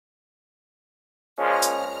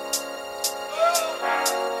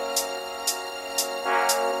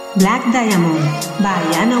Black Diamond by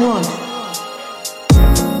Anna Wolf.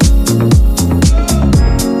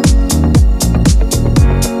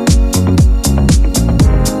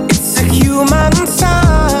 It's a human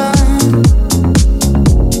sign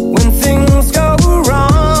when things go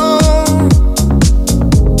wrong,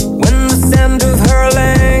 when the scent of her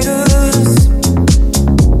lingers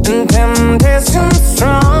and temptation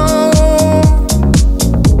strong.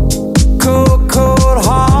 Cold, cold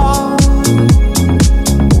heart,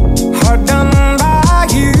 hard done by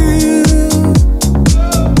you.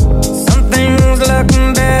 Something's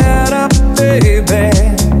looking better, baby.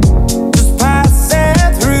 Just pass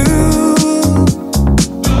it through.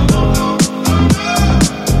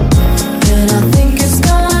 And I think it's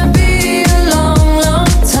gonna be a long, long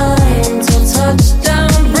time till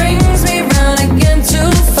touchdown brings me round again to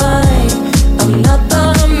find I'm not the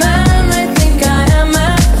man they think I am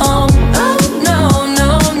at home. Oh no, no,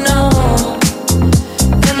 no.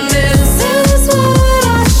 And this is what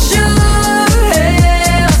I should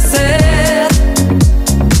have said.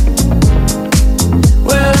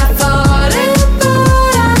 Well, I thought it,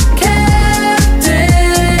 but I kept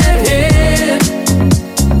it hid.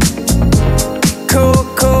 Cold,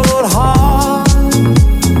 cold heart,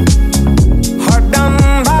 hard done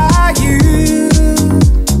by you.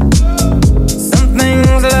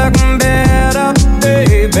 Something's looking better,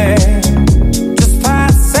 baby. Just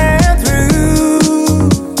pass it through.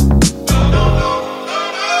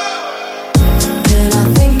 And I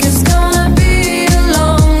think it's gonna be a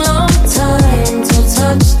long, long time till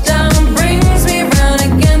touchdown brings me round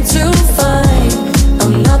again to find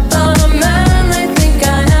I'm not the man they think I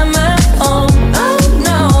am at home. Oh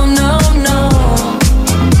no, no, no.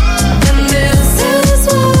 And this is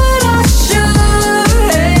what I should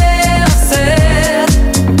have said.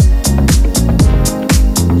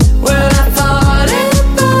 Well, I thought it,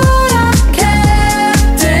 but I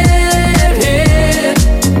kept it hid.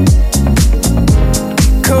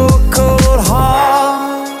 Cold, cold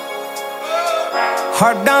heart,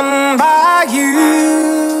 hard done by you.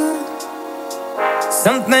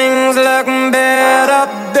 Something's looking better,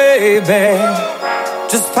 baby.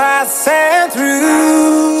 Just pass it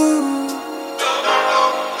through.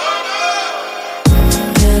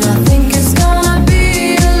 And I think it's gonna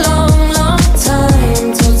be a long, long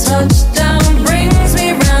time till touchdown brings me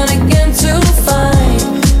round again to find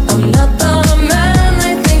I'm not the man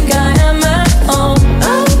they think I am at home.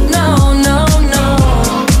 Oh no, no, no.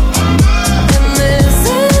 And this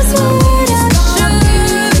is what I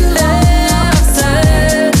should have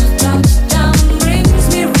said. Touchdown brings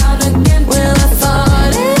me round again. Well, I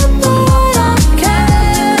thought it, but I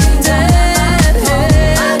kept it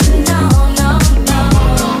hid. No, no, no.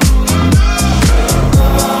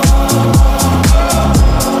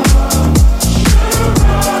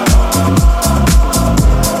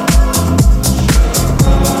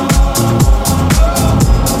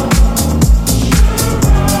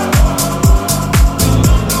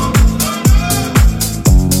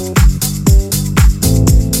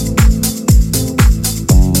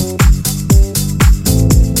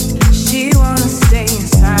 She wanna stay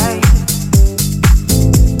inside.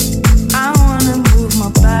 I wanna move my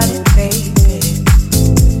body, baby.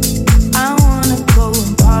 I wanna go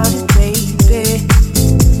and party, baby.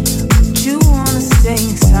 But you wanna stay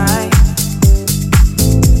inside.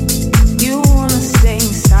 You wanna stay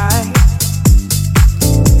inside.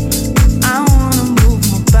 I wanna move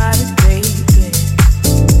my body, baby.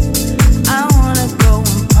 I wanna go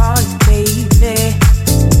and party, baby.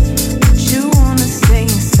 But you wanna stay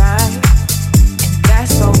inside. And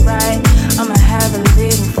that's alright. I'ma have a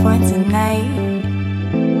little fun tonight.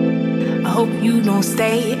 I hope you don't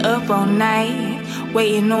stay up all night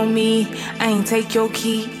waiting on me. I ain't take your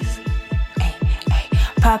keys. Ay, ay.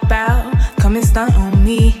 Pop out, come and stunt on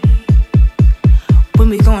me. When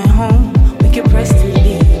we going home, we can press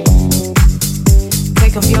delete.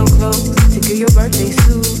 Take off your clothes to get your birthday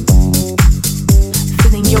suit.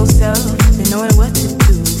 Feeling yourself and knowing what to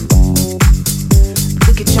do.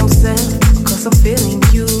 Look at yourself, cause I'm feeling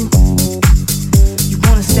you. You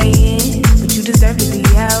wanna stay in, but you deserve to be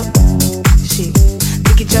out. Shit,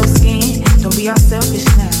 look at your skin, don't be all selfish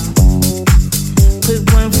now. Put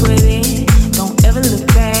one foot in, don't ever look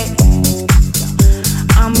back.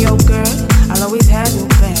 I'm your girl, I'll always have your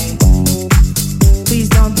back. Please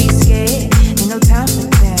don't be scared, ain't no time for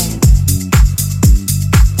that.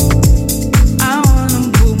 I wanna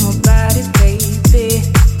move my body, baby.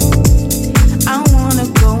 I wanna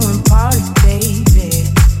go and party, baby.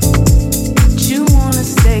 But you wanna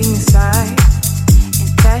stay inside,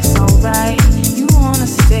 and that's alright. You wanna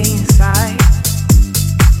stay inside.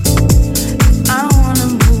 I wanna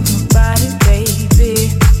move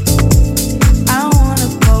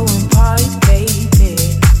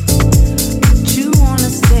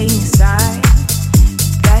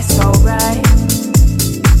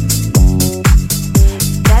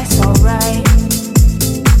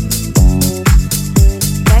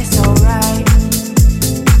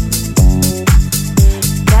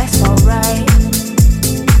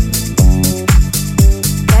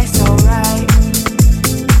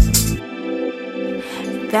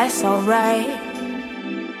That's alright.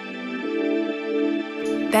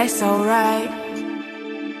 That's alright.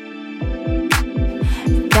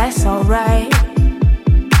 That's alright.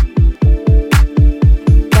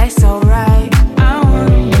 That's alright. I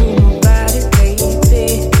wanna move my body,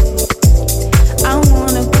 baby. I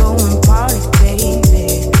wanna go and party,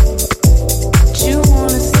 baby. But you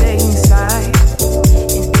wanna stay inside,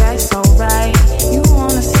 and that's alright. You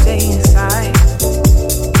wanna stay inside.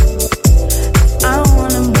 I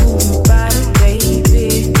wanna move my body,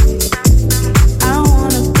 baby. I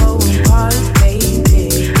wanna go and party,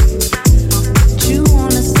 baby. But you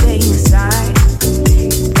wanna stay inside.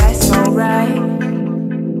 That's alright.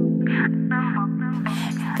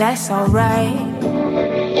 That's alright.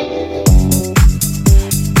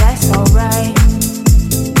 That's alright.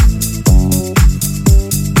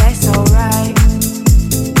 That's alright.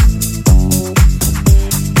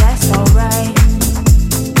 That's alright.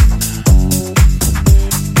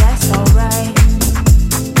 That's alright.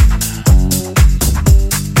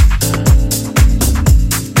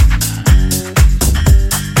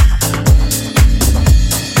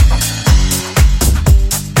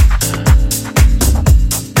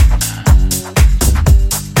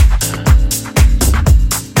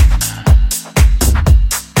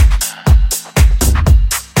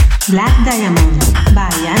 Black Diamond by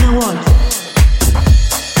Anna Wolf.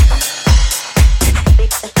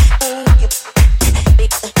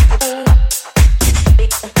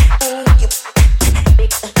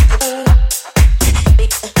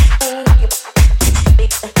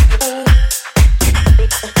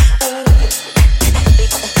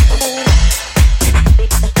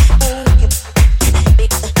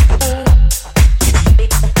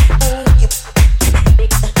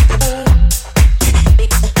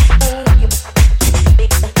 You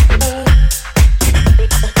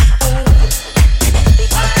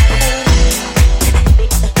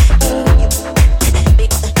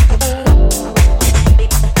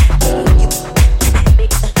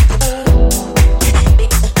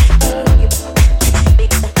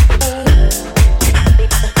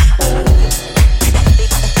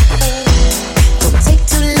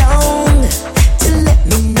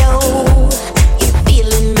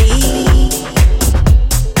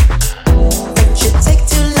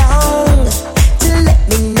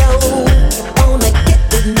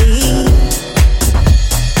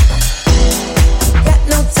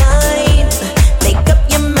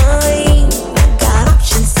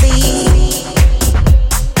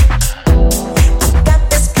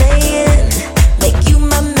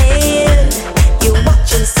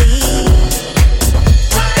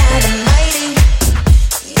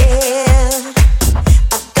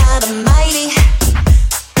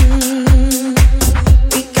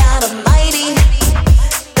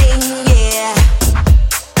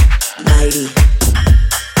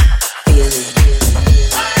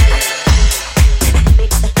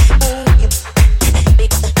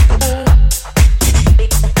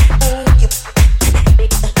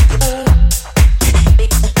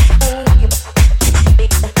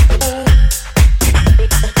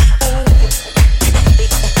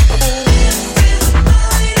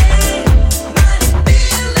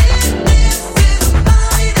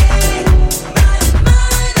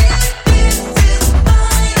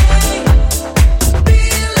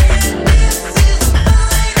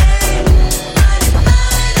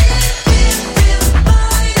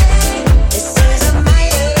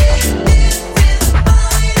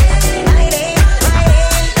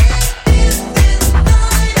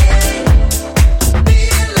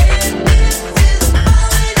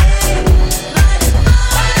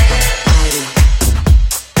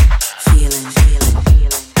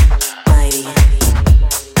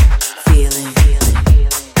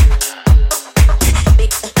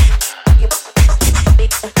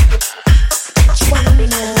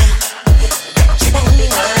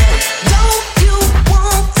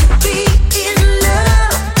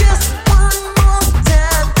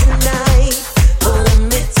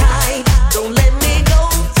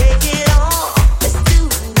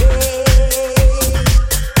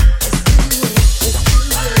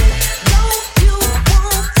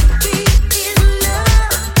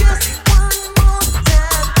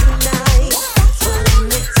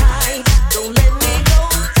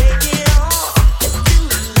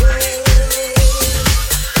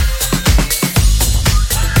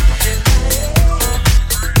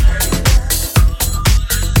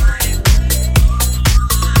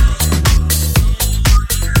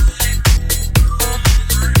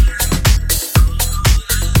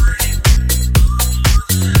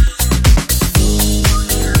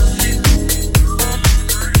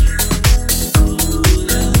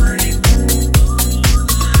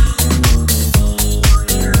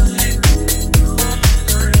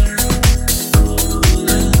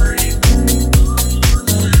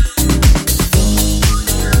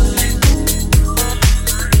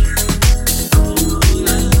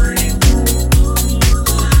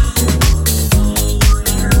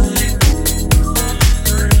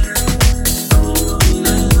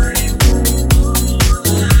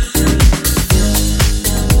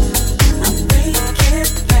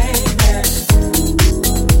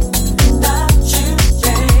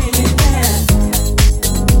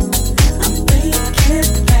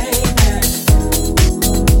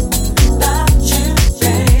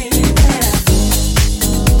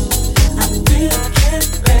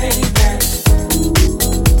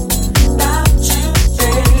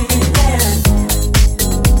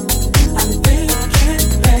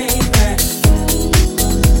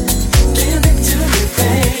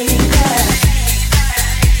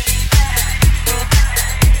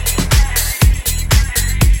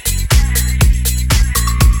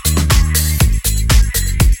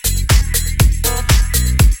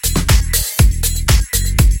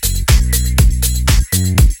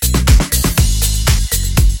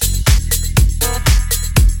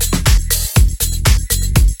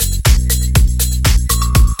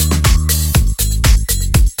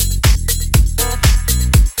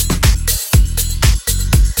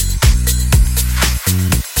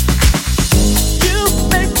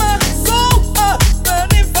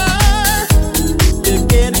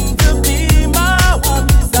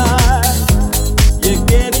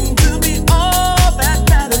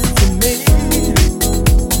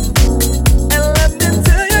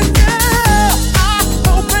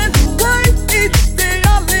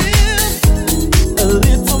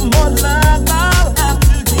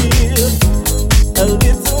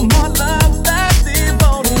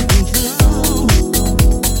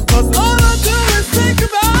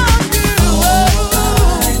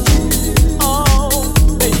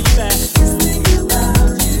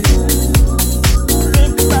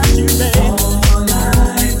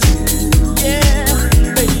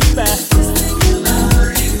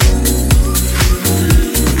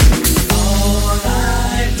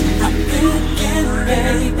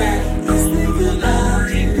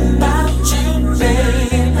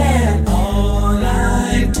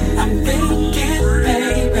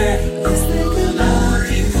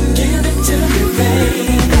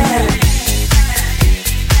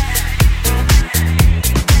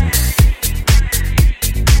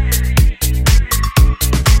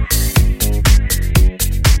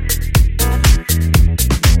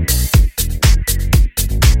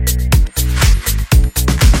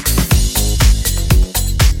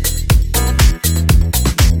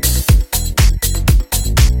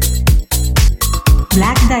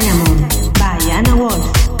Black Diamond by Anna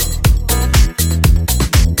Wolf.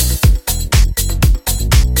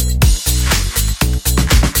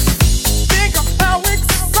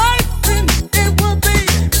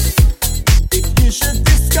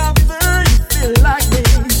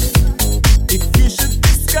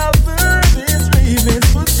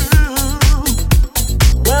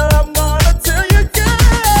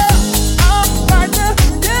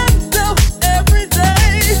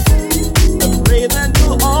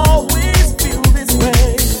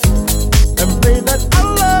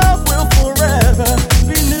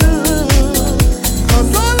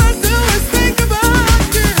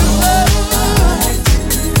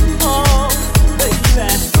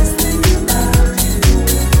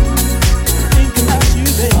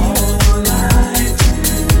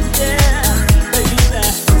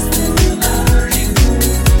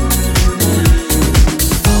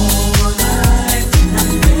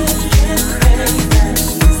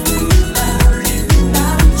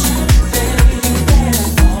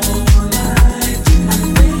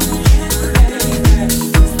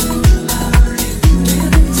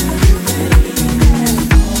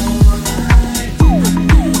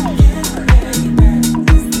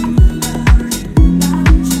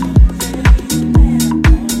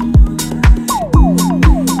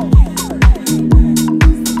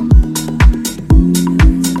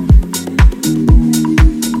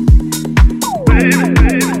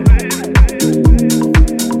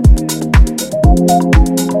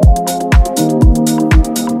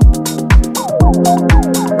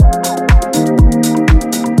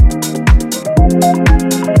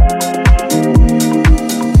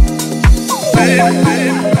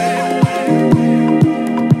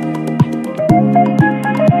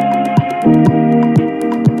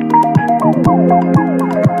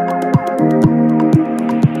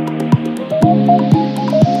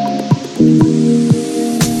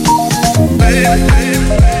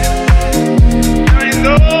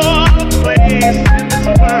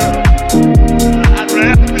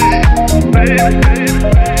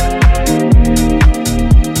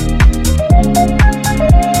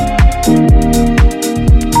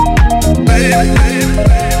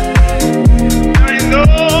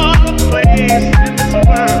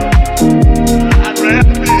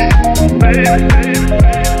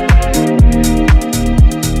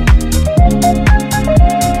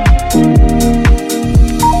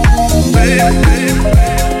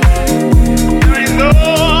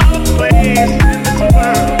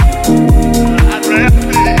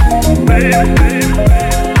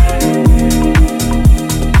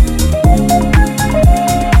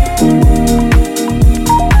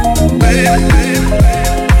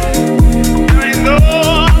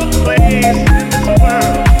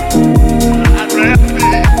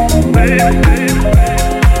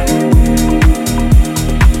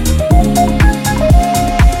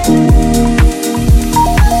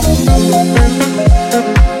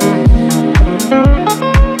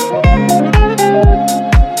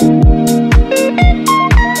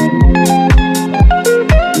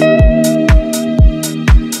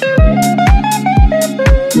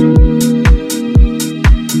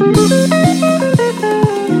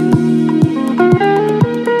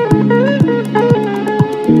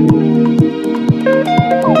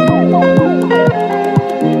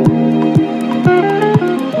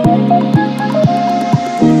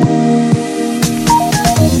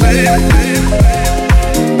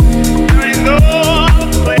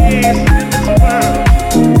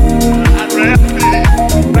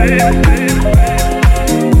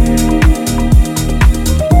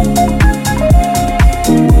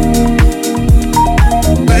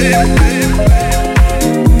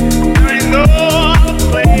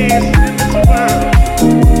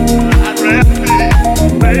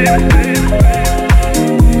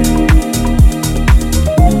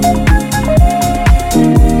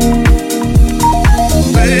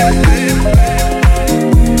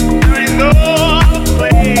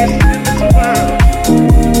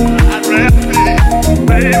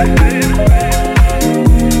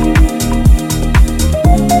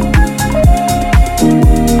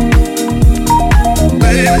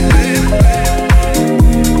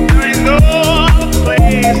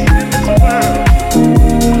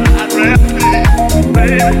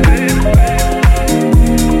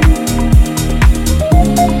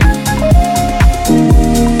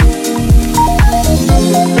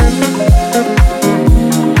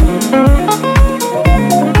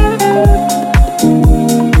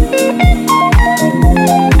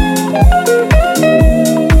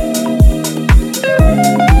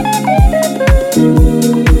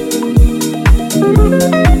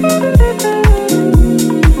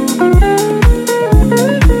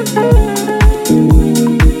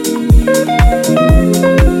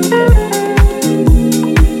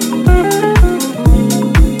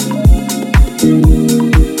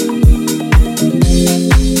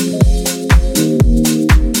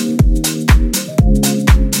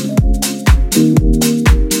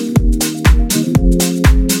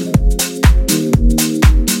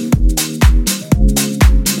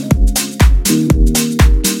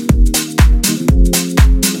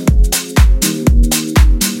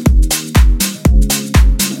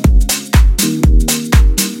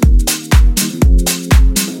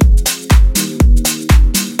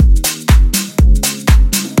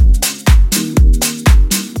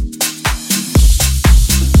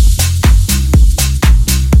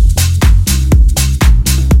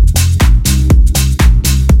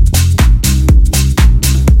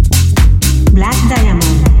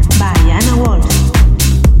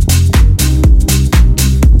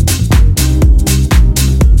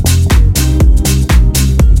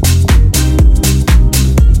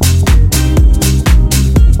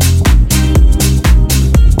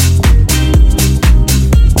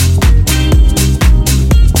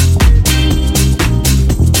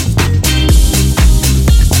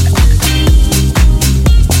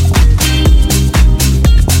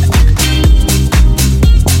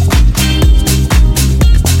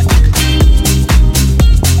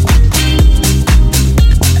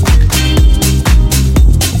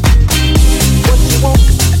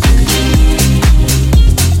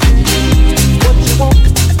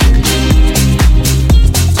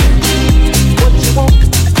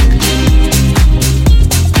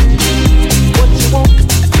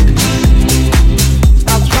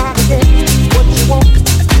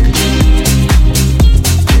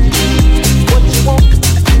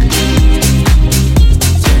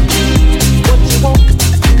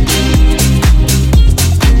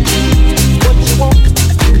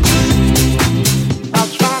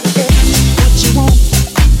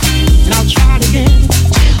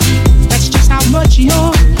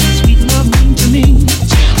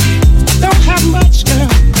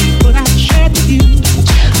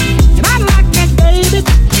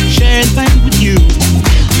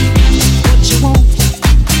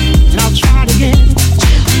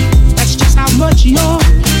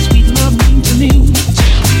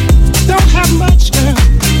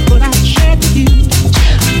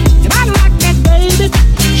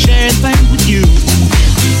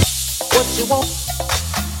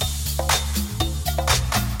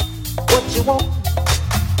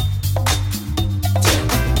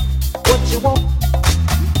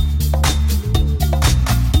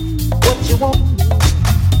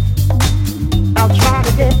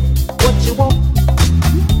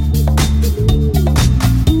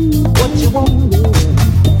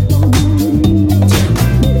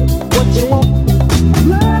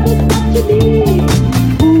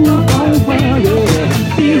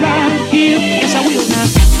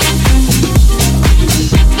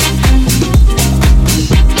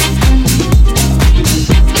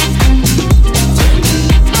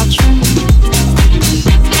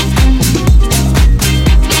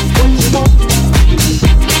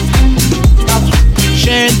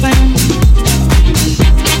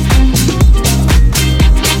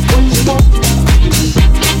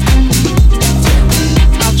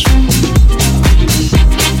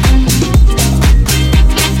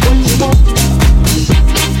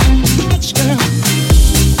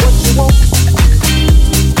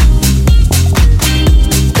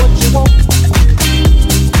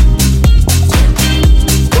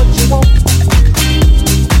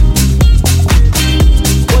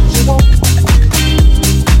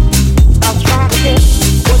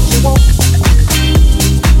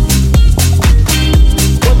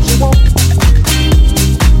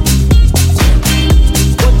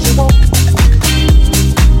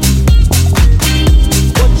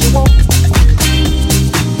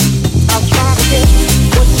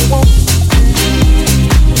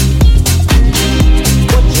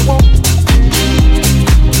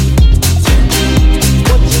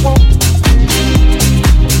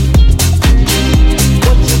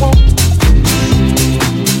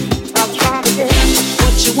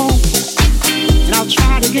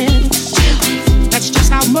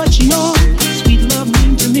 much your sweet love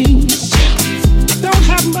means to me. I don't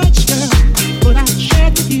have much, girl, but I share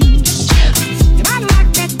it with you. And I like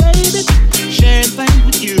that, baby, sharing things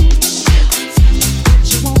with you. What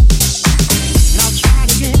you want, and I'll try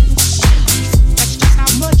to get. That's just how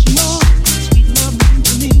much your sweet love means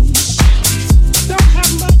to me. I don't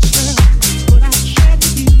have much, girl, but I share it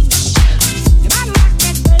with you. And I like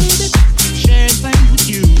that, baby, sharing things with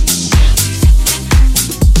you.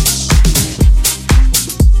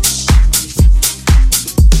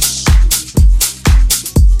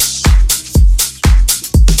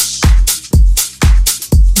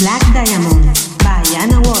 Black Diamond by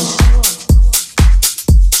Anna Walsh.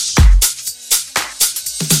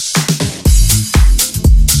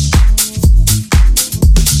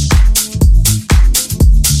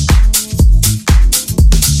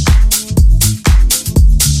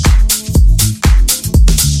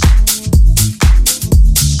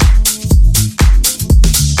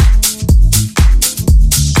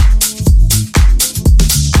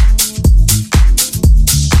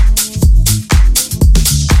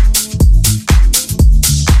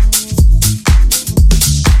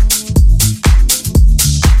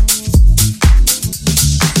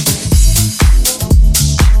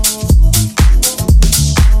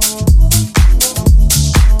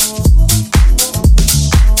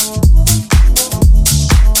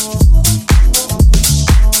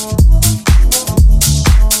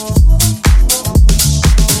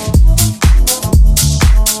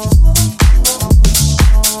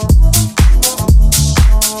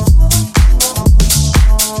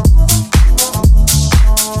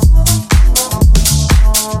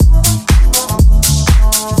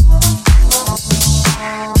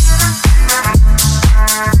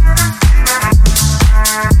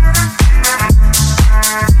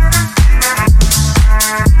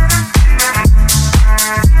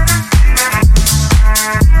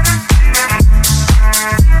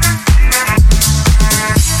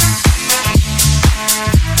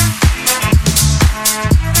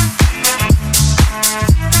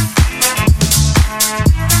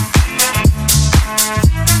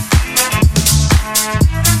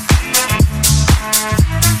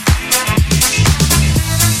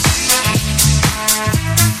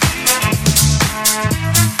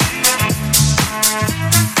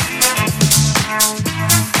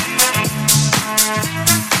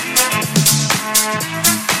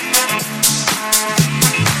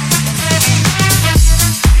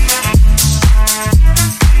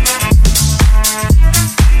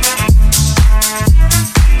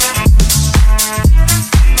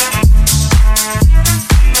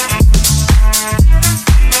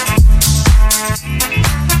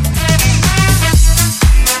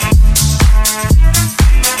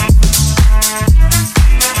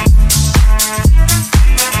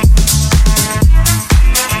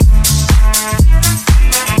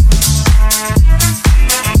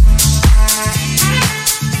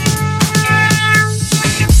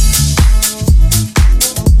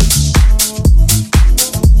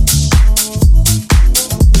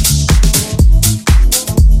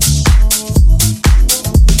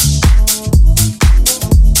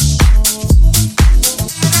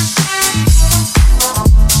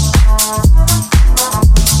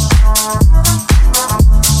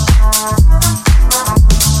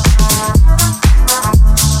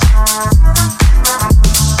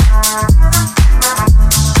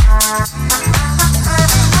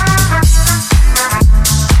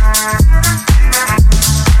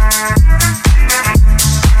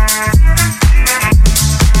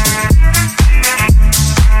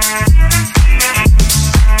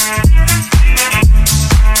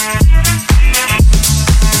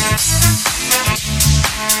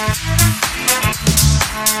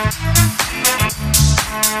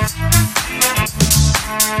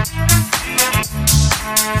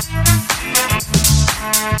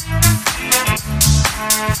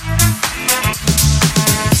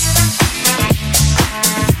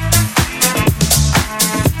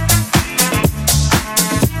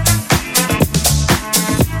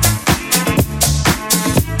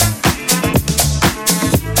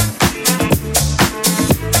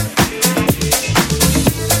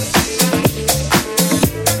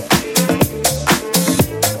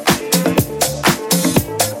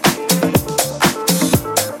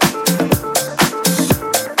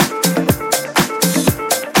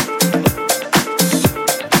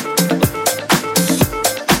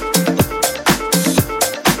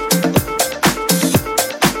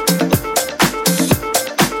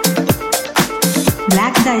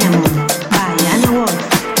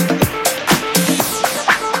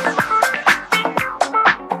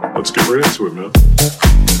 Let's get right into it, man.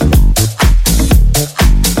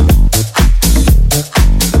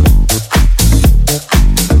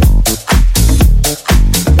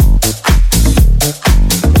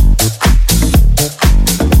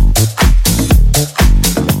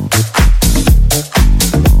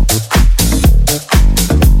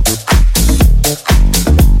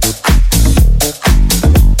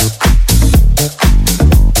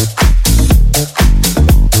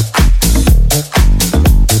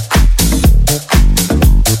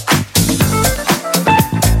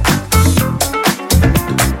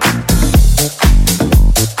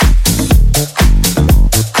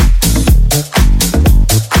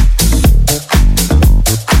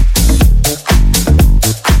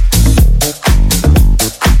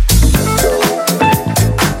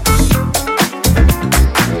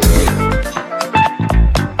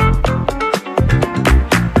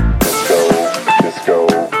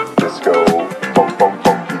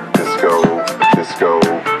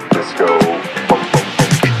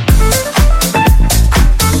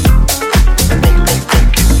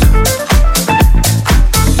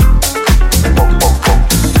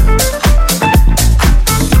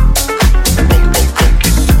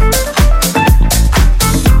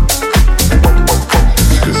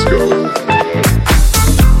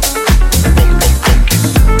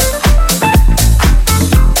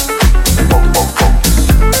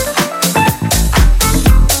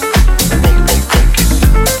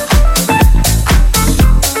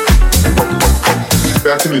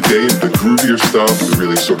 back in the day, the groovier stuff, the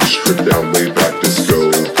really sort of stripped down, laid back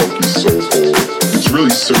disco, funky soulful, it's really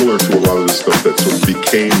similar to a lot of the stuff that sort of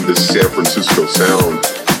became this San Francisco sound.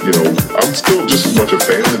 You know, I'm still just as much a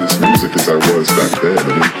fan of this music as I was back then.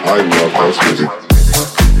 I mean, I love house music.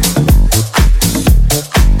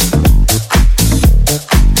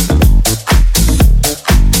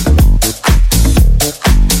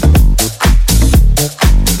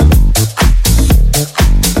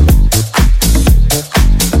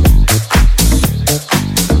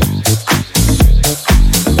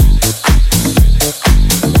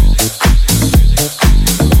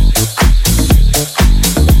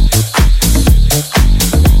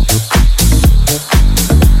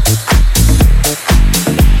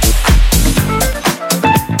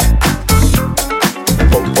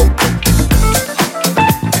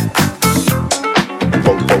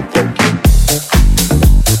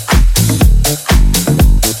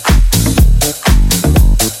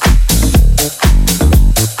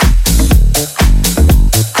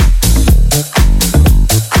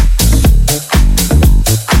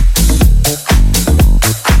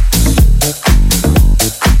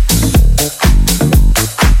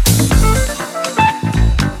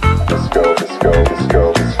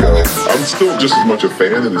 Just as much a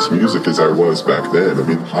fan of this music as I was back then. I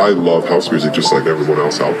mean, I love house music just like everyone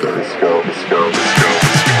else out there. Let's go, let's go, let's go.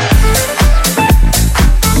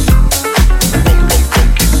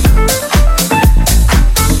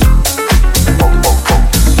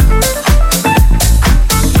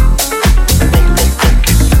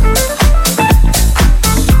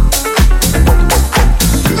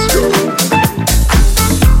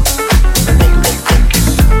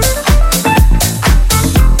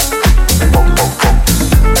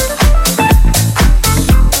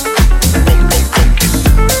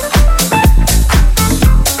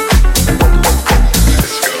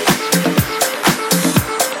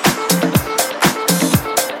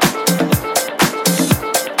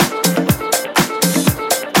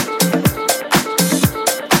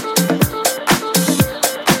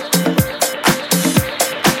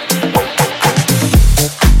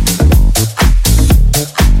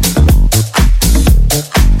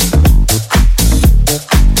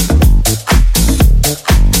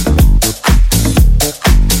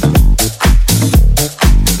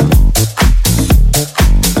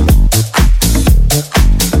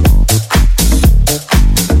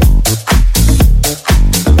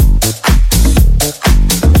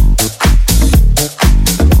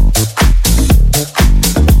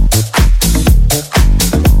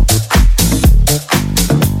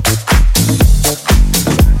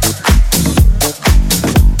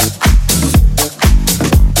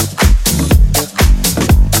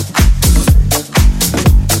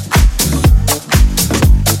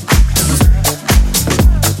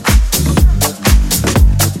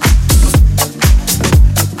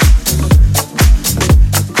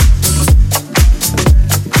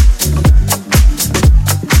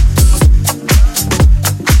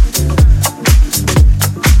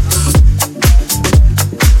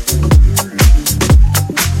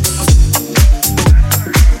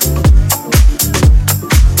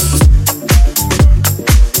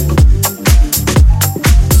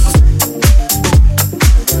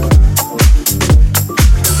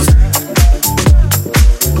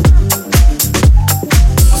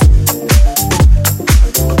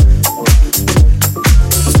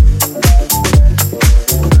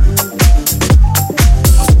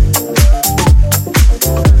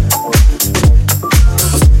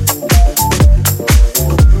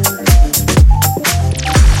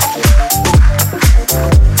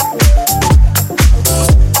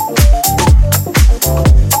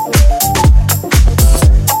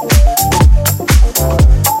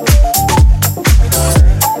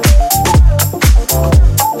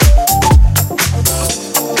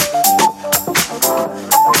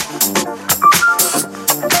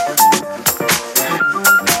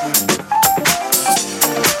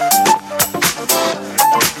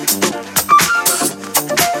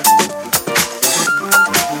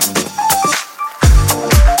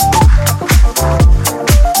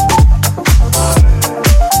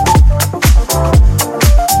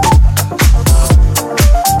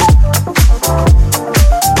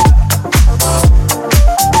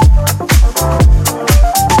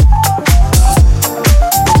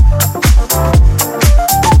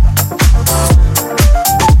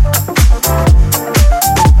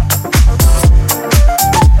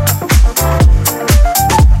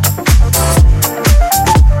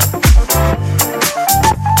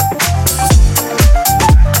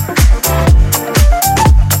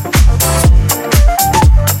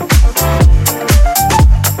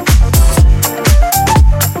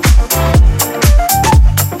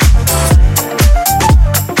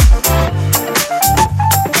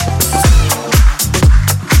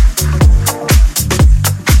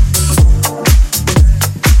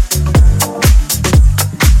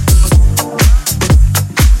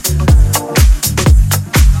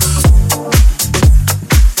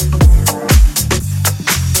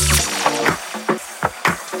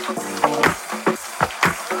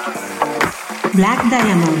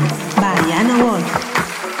 Diamond by Anna Ward.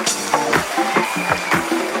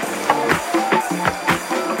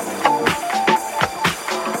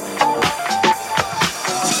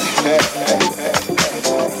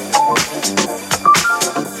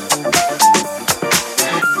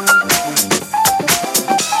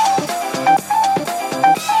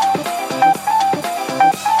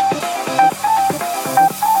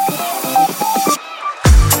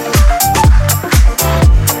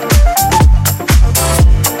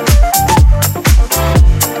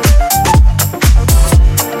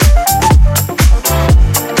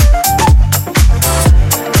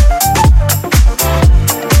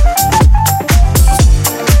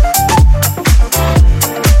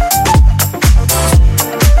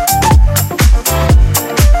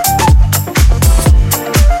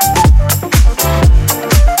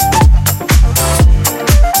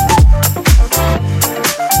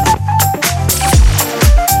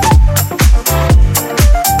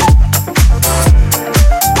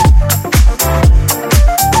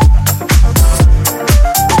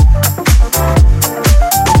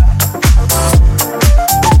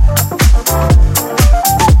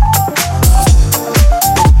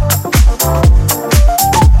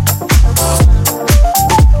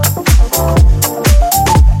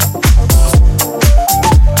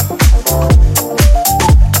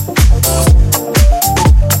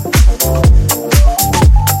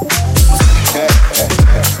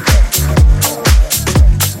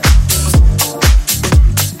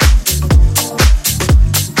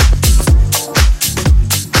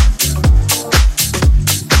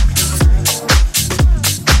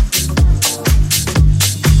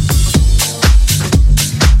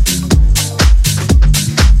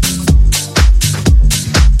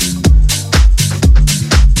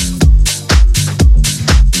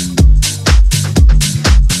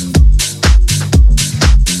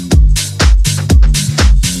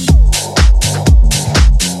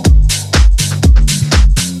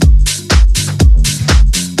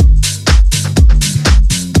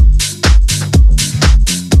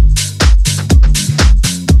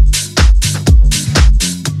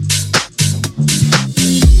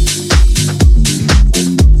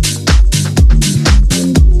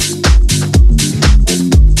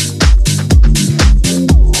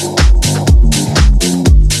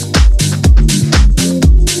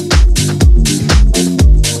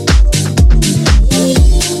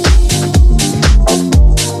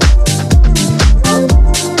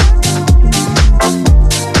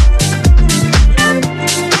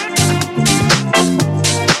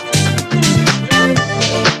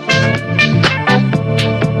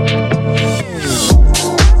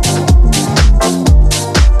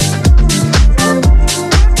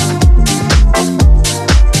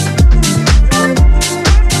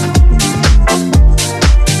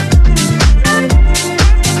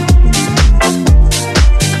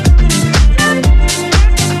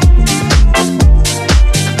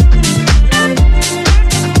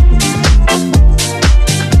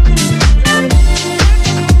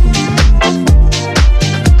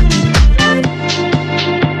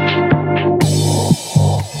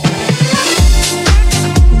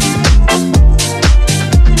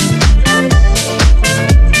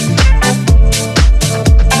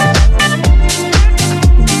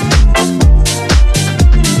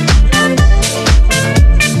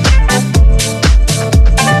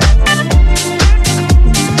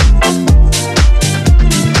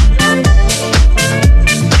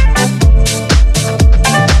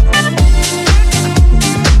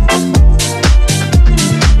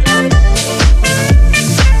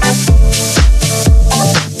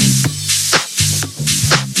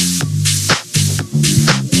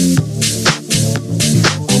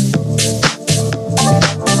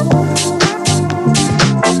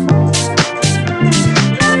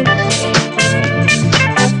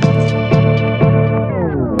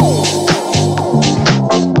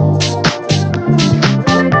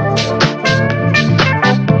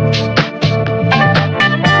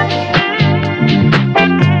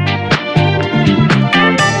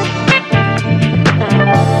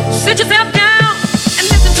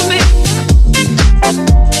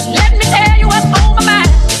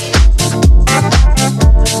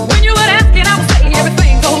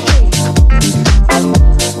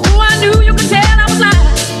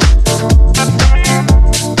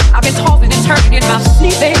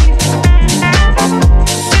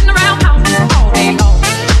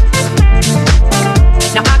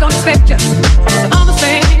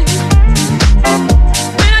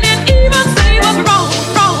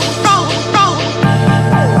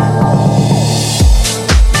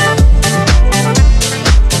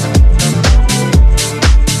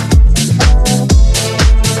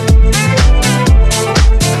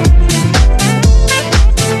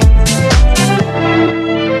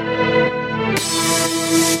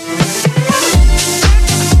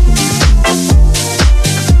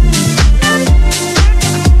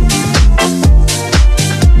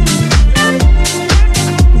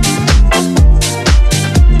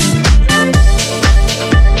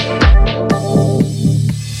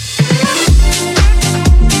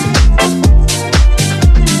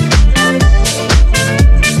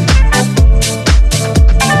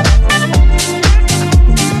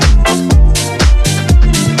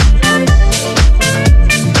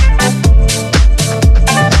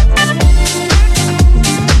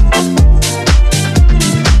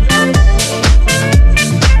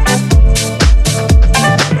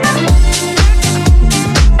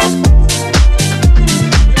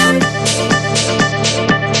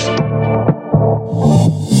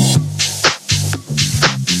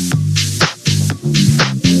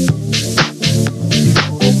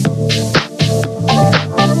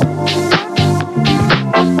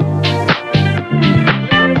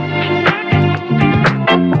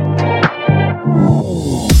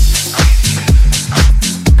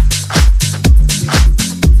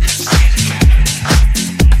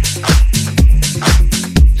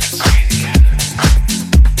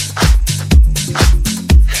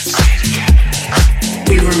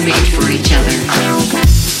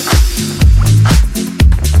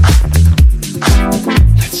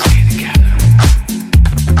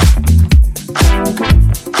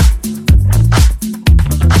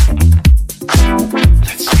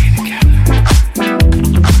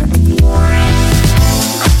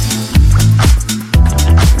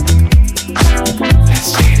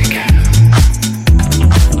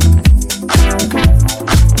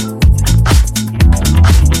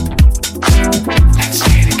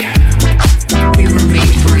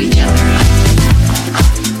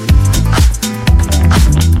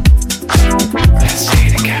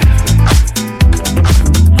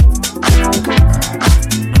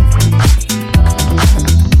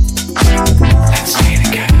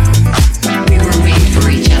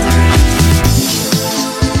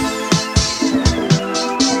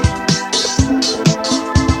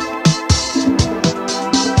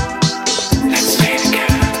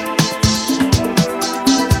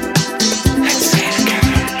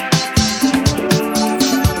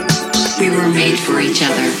 made for each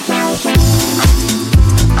other.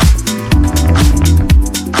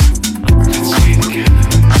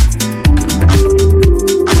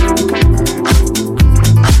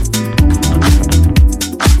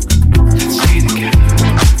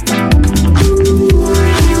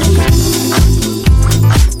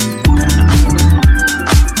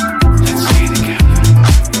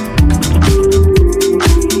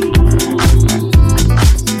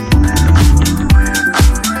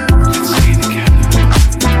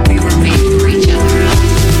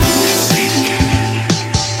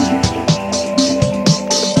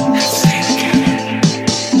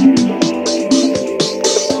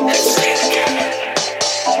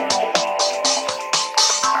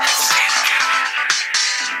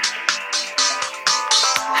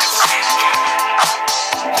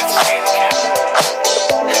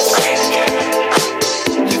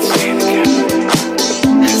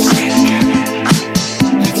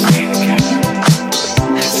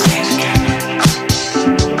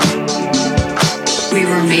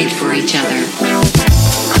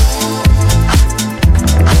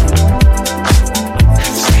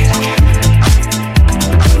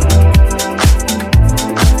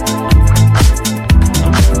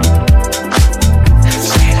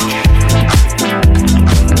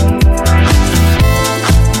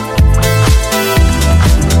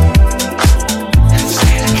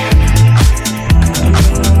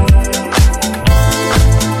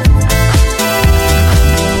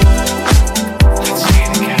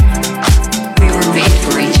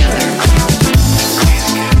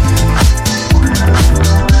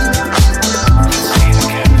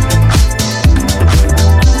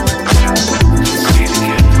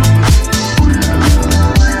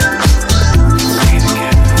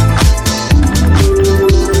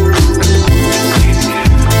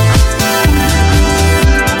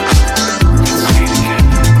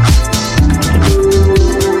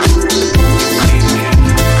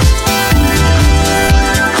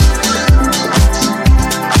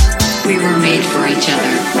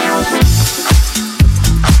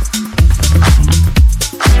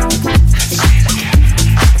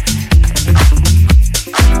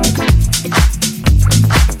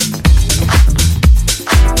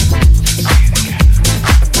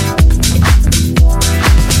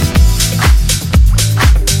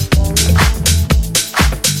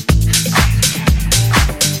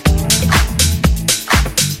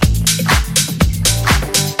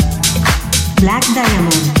 Black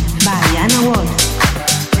Diamond by Anna Wolf.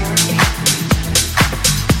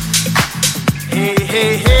 Hey,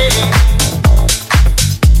 hey, hey,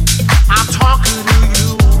 I'm talking to you.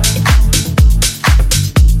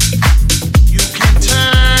 You can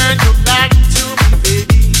turn your back to me,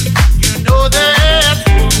 baby. You know that.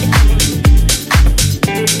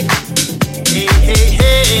 Hey, hey,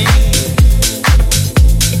 hey,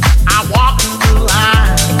 I'm walking the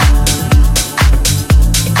line.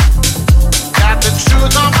 Got the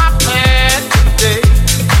truth on my past today.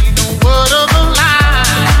 Ain't no word of a lie.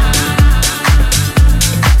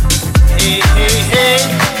 Hey, hey, hey,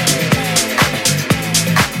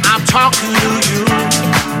 I'm talking to you.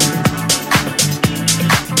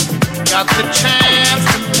 Got the chance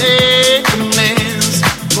to make amends,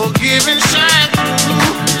 forgive and shine through.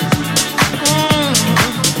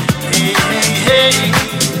 Hey, hey, hey,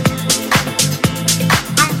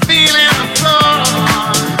 I'm feeling the floor.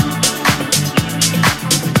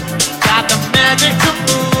 Got the magic to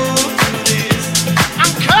move through this.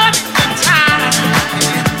 I'm cutting the time.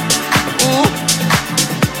 Ooh.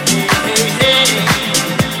 Hey, hey, hey,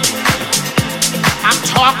 I'm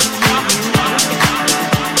talking to you.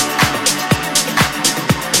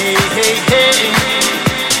 Hey, hey, hey,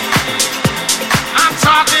 I'm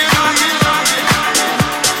talking to you.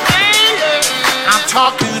 Hey, yeah, I'm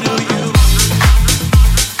talking to you.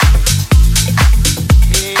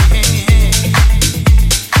 Hey, hey, hey,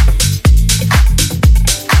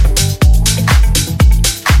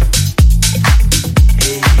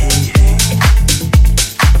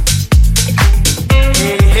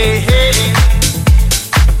 hey, hey, hey,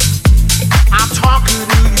 I'm talking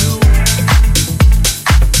to you.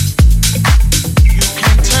 You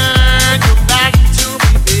can turn your back to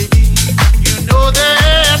me, baby. You know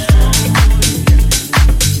that.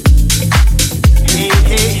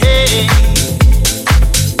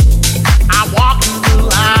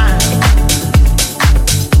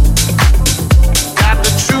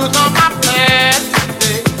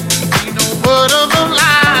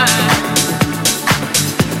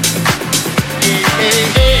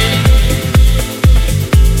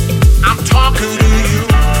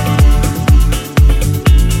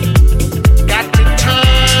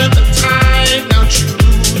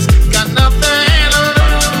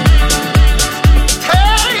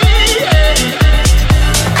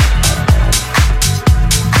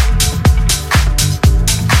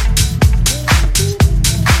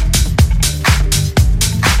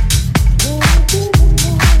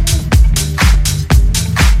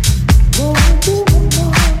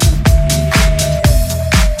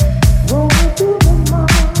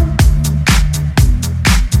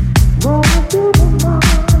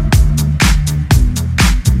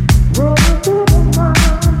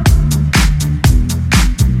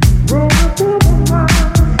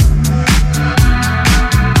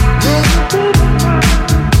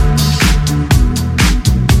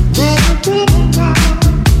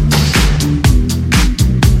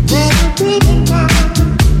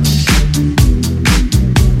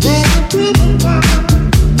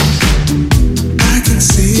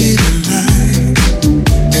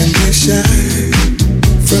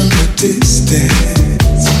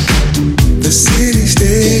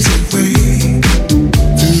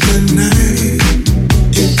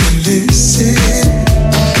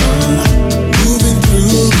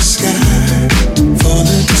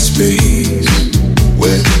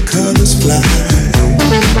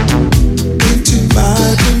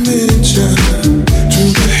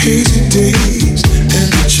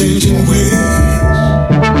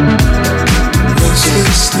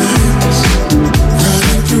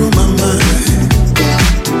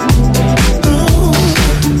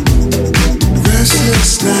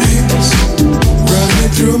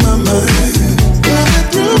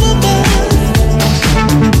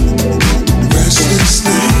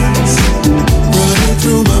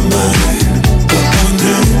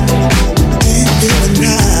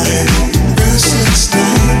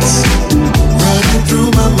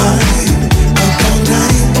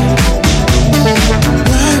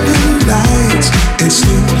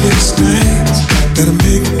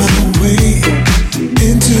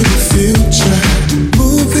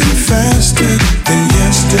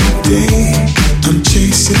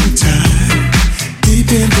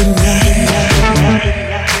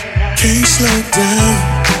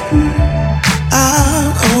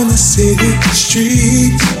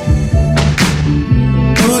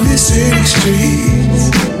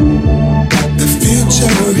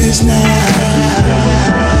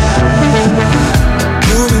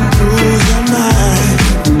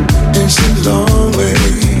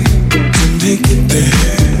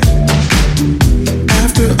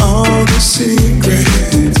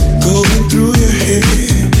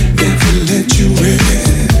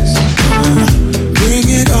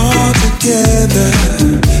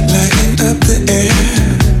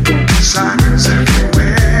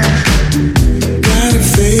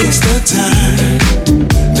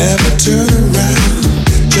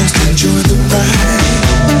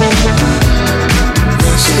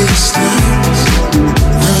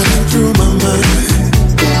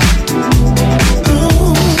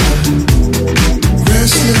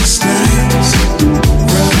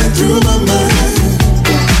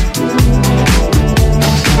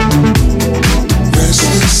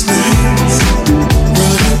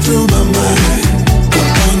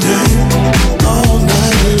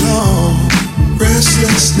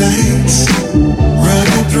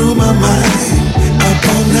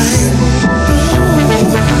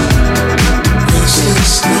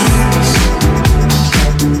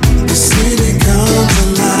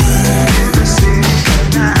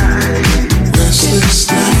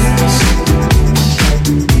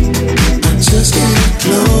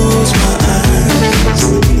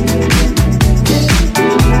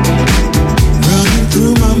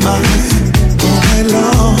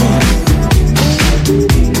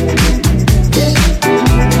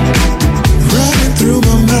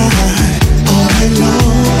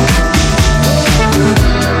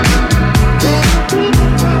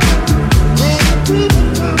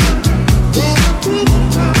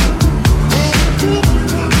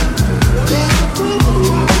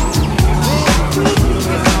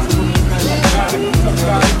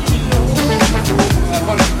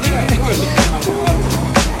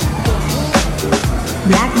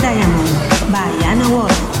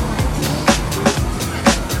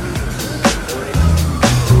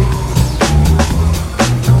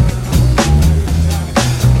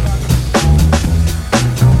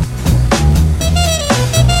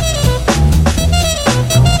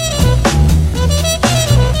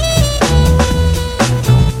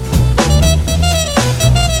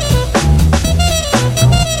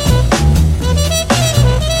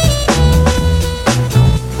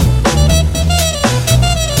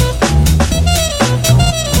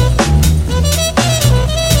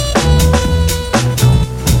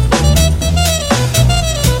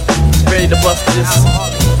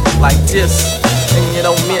 Like this, and you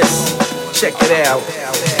don't miss. Check it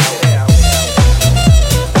out.